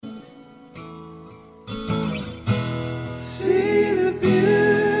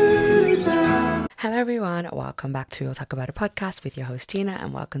Hello everyone, welcome back to We'll Talk About a Podcast with your host Gina,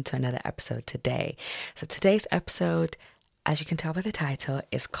 and welcome to another episode today. So today's episode, as you can tell by the title,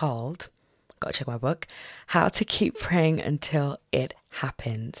 is called, gotta check my book, How to Keep Praying Until It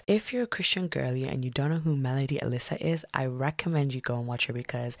Happens. If you're a Christian girly and you don't know who Melody Alyssa is, I recommend you go and watch her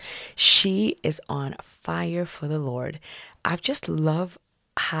because she is on fire for the Lord. I've just loved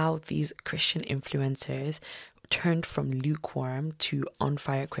how these Christian influencers turned from lukewarm to on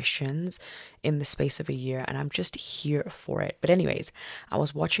fire Christians in the space of a year, and I'm just here for it. But anyways, I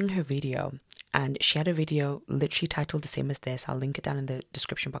was watching her video and she had a video literally titled the same as this. I'll link it down in the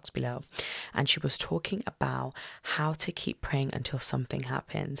description box below. And she was talking about how to keep praying until something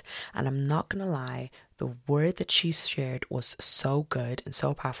happens. And I'm not gonna lie, the word that she shared was so good and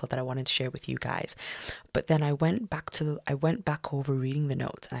so powerful that I wanted to share with you guys. But then I went back over reading the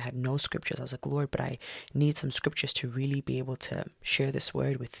notes and I had no scriptures. I was like, Lord, but I need some scriptures to really be able to share this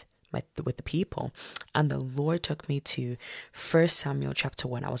word with the people. And the Lord took me to 1 Samuel chapter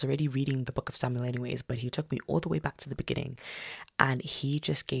 1. I was already reading the book of Samuel anyways, but he took me all the way back to the beginning and he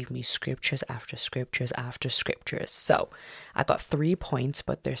just gave me scriptures after scriptures after scriptures. So I got 3 points,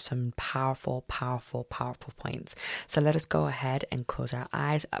 but there's some powerful points. So let us go ahead and close our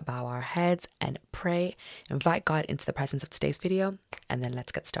eyes, bow our heads and pray, invite God into the presence of today's video, and then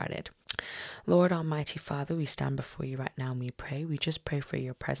let's get started. Lord Almighty Father, we stand before you right now and we pray. We just pray for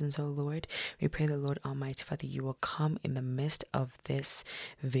your presence, oh Lord. We pray that, Lord Almighty Father, you will come in the midst of this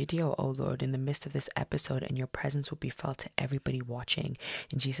video, oh Lord, in the midst of this episode, and your presence will be felt to everybody watching.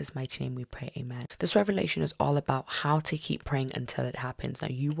 In Jesus' mighty name we pray, amen. This revelation is all about how to keep praying until it happens. Now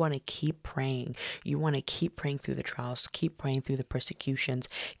you want to keep praying. You want to keep praying through the trials, keep praying through the persecutions,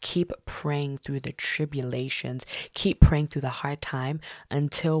 keep praying through the tribulations, keep praying through the hard time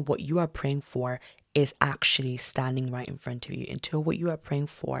until what you are praying for is actually standing right in front of you, until what you are praying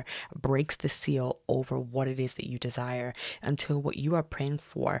for breaks the seal over what it is that you desire, until what you are praying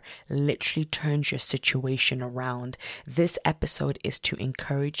for literally turns your situation around. This episode is to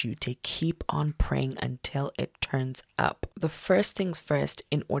encourage you to keep on praying until it turns up. The first things first,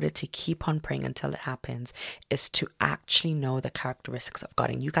 in order to keep on praying until it happens, is to actually know the characteristics of God.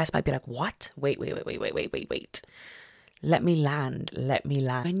 And you guys might be like, what? Wait. Let me land.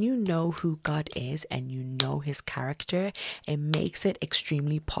 When you know who God is and you know his character, it makes it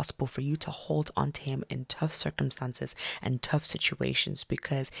extremely possible for you to hold on to him in tough circumstances and tough situations,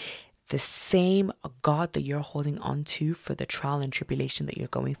 because the same God that you're holding on to for the trial and tribulation that you're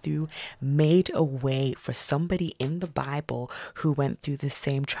going through made a way for somebody in the Bible who went through the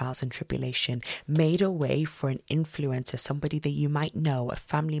same trials and tribulation, made a way for an influencer, somebody that you might know, a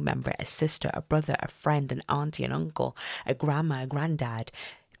family member, a sister, a brother, a friend, an auntie, an uncle, a grandma, a granddad.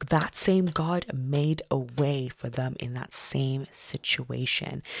 That same God made a way for them in that same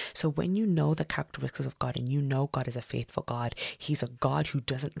situation. So when you know the characteristics of God and you know God is a faithful God, he's a God who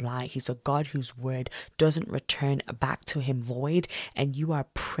doesn't lie, he's a God whose word doesn't return back to him void, and you are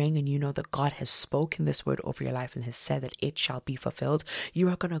praying and you know that God has spoken this word over your life and has said that it shall be fulfilled, you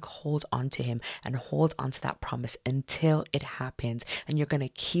are going to hold on to him and hold on to that promise until it happens. And you're going to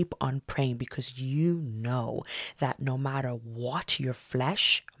keep on praying because you know that no matter what your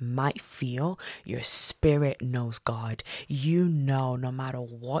flesh might feel, your spirit knows God. You know, no matter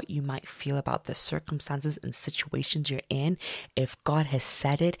what you might feel about the circumstances and situations you're in, if God has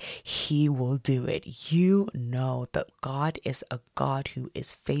said it, he will do it. You know that God is a God who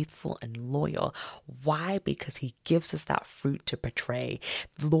is faithful and loyal. Why? Because he gives us that fruit to portray.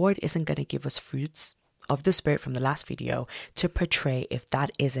 The Lord isn't going to give us fruits of the Spirit from the last video to portray if that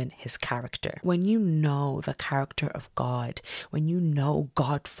isn't his character. When you know the character of God, when you know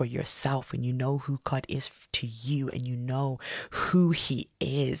God for yourself, when you know who God is to you, and you know who he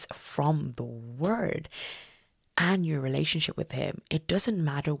is from the word and your relationship with him, it doesn't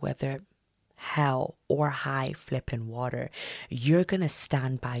matter whether hell or high flipping water, you're gonna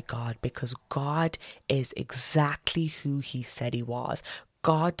stand by God because God is exactly who he said he was.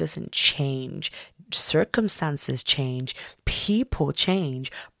 God doesn't change. Circumstances change, people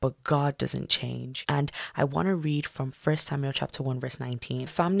change, but God doesn't change. And I want to read from 1 Samuel chapter 1 verse 19.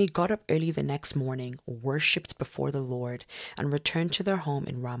 Family got up early the next morning, worshipped before the Lord, and returned to their home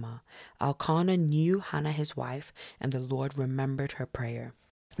in Ramah. Elkanah knew Hannah his wife, and the Lord remembered her prayer.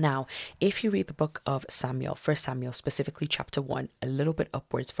 Now, if you read the book of Samuel, 1 Samuel, specifically chapter 1, a little bit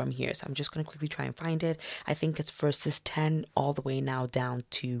upwards from here, so I'm just going to quickly try and find it. I think it's verses 10 all the way now down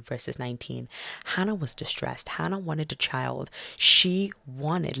to verses 19. Hannah was distressed. Hannah wanted a child. She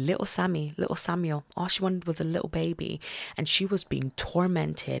wanted little Samuel. All she wanted was a little baby. And she was being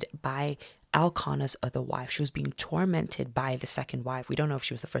tormented by Elkanah's other wife. She was being tormented by the second wife. We don't know if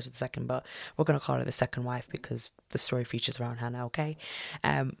she was the first or the second, but we're going to call her the second wife because the story features around Hannah, okay?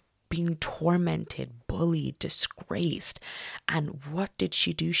 Being tormented, bullied, disgraced. And what did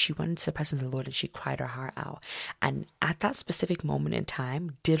she do? She went into the presence of the Lord and she cried her heart out. And at that specific moment in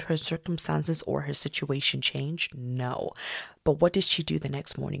time, did her circumstances or her situation change? No. But what did she do the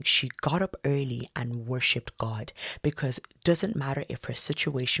next morning? She got up early and worshipped God, because it doesn't matter if her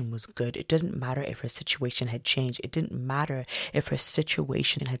situation was good. It didn't matter if her situation had changed. It didn't matter if her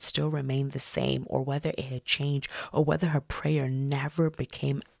situation had still remained the same, or whether it had changed, or whether her prayer never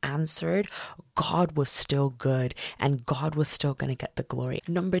became answered. God was still good, and God was still going to get the glory.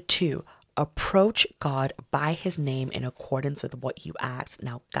 Number 2, approach God by his name in accordance with what you ask.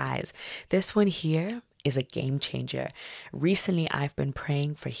 Now, guys, this one here is a game changer. Recently, I've been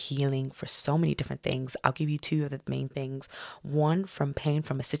praying for healing for so many different things. I'll give you 2 of the main things. One, from pain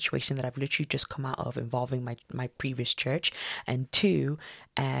from a situation that I've literally just come out of involving my previous church. And 2,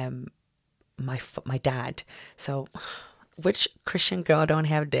 my dad. So which Christian girl don't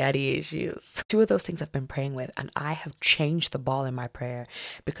have daddy issues? 2 of those things I've been praying with, and I have changed the ball in my prayer,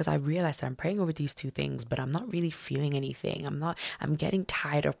 because I realized that I'm praying over these 2 things, but I'm not really feeling anything. I'm getting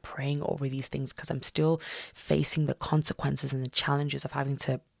tired of praying over these things because I'm still facing the consequences and the challenges of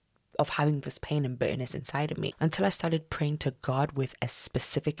having this pain and bitterness inside of me, until I started praying to God with a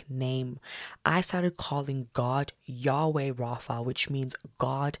specific name. I started calling God Yahweh Rapha, which means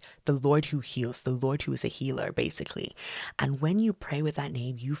God, the Lord who heals, the Lord who is a healer, basically. And when you pray with that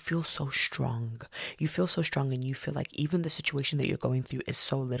name, you feel so strong. You feel so strong, and you feel like even the situation that you're going through is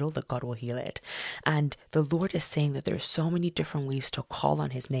so little that God will heal it. And the Lord is saying that there's so many different ways to call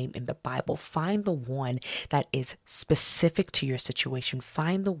on his name in the Bible. Find the one that is specific to your situation.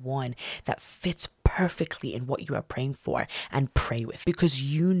 Find the one that fits perfectly in what you are praying for, and pray with, because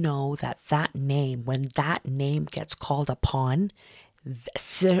you know that name, when that name gets called upon,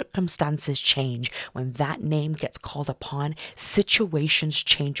 circumstances change. When that name gets called upon, situations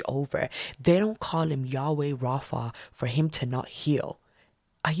change over. They don't call him Yahweh Rapha for him to not heal.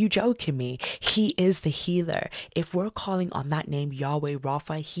 Are you joking me? He is the healer. If we're calling on that name Yahweh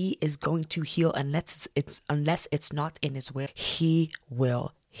Rapha, he is going to heal unless it's not in his will. He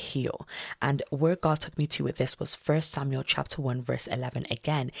will heal. And where God took me to with this was 1 Samuel chapter 1 verse 11.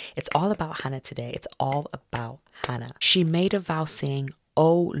 Again, it's all about Hannah today. It's all about Hannah. She made a vow saying,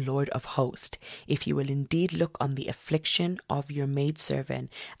 O Lord of hosts, if you will indeed look on the affliction of your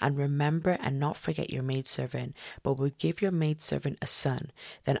maidservant, and remember and not forget your maidservant, but will give your maidservant a son,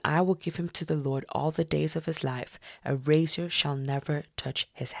 then I will give him to the Lord all the days of his life. A razor shall never touch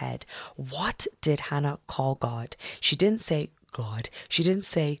his head. What did Hannah call God? She didn't say God. She didn't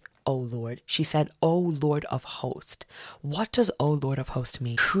say, O Lord. She said, O Lord of hosts. What does O Lord of hosts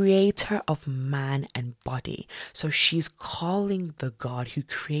mean? Creator of man and body. So she's calling the God who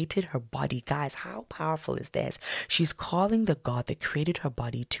created her body. Guys, how powerful is this? She's calling the God that created her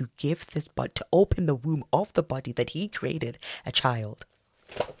body to give this body, to open the womb of the body that he created, a child.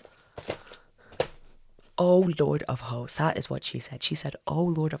 O Lord of hosts. That is what she said. She said, O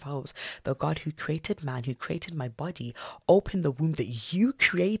Lord of hosts, the God who created man, who created my body, open the womb that you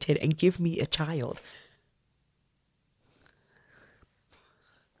created and give me a child.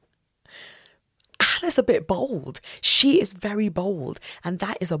 Hannah's a bit bold. She is very bold. And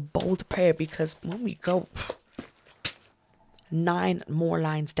that is a bold prayer, because when we go 9 more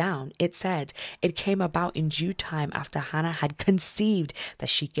lines down, it said, it came about in due time after Hannah had conceived that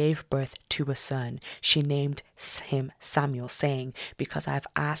she gave birth to a son. She named him Samuel, saying, because I have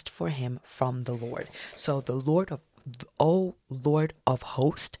asked for him from the Lord. So the O Lord of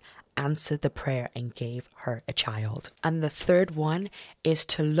hosts answered the prayer and gave her a child. And the third one is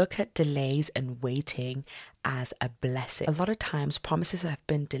to look at delays and waiting as a blessing. A lot of times promises have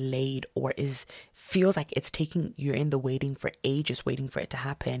been delayed, or feels like it's taking, you're in the waiting for ages, waiting for it to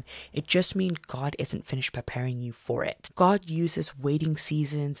happen. It just means God isn't finished preparing you for it. God uses waiting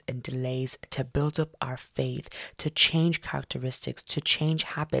seasons and delays to build up our faith, to change characteristics, to change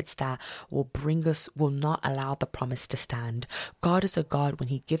habits that will not allow the promise to stand. God is a God, when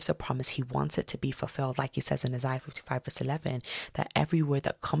he gives a promise, he wants it to be fulfilled. Like he says in Isaiah 55 verse 11, that every word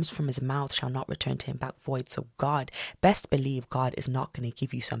that comes from his mouth shall not return to him back void. So God, best believe God is not going to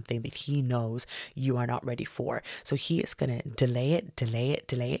give you something that he knows you are not ready for. So he is going to delay it.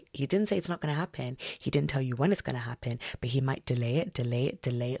 He didn't say it's not going to happen. He didn't tell you when it's going to happen, but he might delay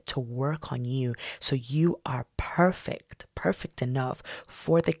it to work on you, so you are perfect enough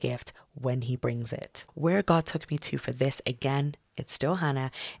for the gift when he brings it. Where God took me to for this, again, it's still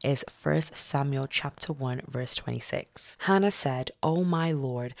Hannah, is 1 Samuel chapter 1 verse 26. Hannah said, "O my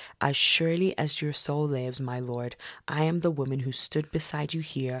Lord, as surely as your soul lives, my Lord, I am the woman who stood beside you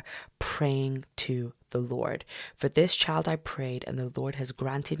here praying to the Lord. For this child I prayed, and the Lord has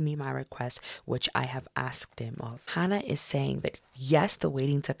granted me my request, which I have asked him of." Hannah is saying that yes, the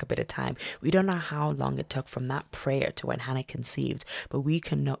waiting took a bit of time. We don't know how long it took from that prayer to when Hannah conceived, but we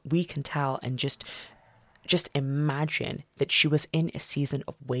can tell and just imagine that she was in a season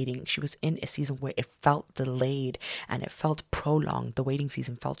of waiting. She was in a season where it felt delayed and it felt prolonged. The waiting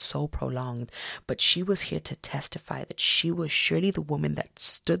season felt so prolonged. But she was here to testify that she was surely the woman that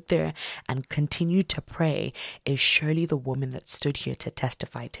stood there and continued to pray, is surely the woman that stood here to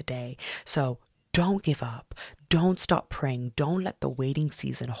testify today. So don't give up. Don't stop praying. Don't let the waiting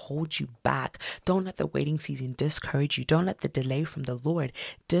season hold you back. Don't let the waiting season discourage you. Don't let the delay from the Lord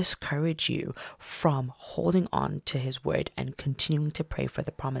discourage you from holding on to his word and continuing to pray for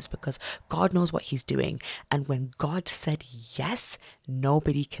the promise, because God knows what he's doing. And when God said yes,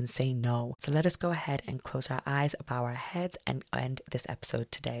 nobody can say no. So let us go ahead and close our eyes, bow our heads, and end this episode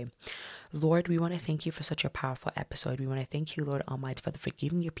today. Lord, we want to thank you for such a powerful episode. We want to thank you, Lord Almighty, for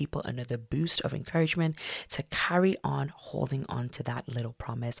giving your people another boost of encouragement to carry on holding on to that little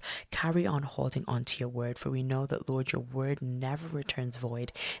promise. Carry on holding on to your word, for we know that, Lord, your word never returns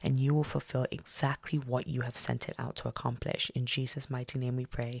void, and you will fulfill exactly what you have sent it out to accomplish. In Jesus' mighty name we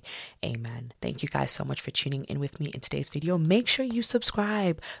pray. Amen. Thank you guys so much for tuning in with me in today's video. Make sure you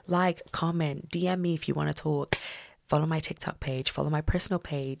subscribe, like, comment, DM me if you want to talk. Follow my TikTok page, follow my personal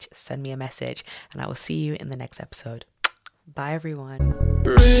page, send me a message, and I will see you in the next episode. Bye, everyone.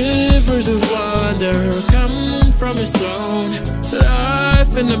 Rivers of water come from his throne,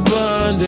 life in abundance.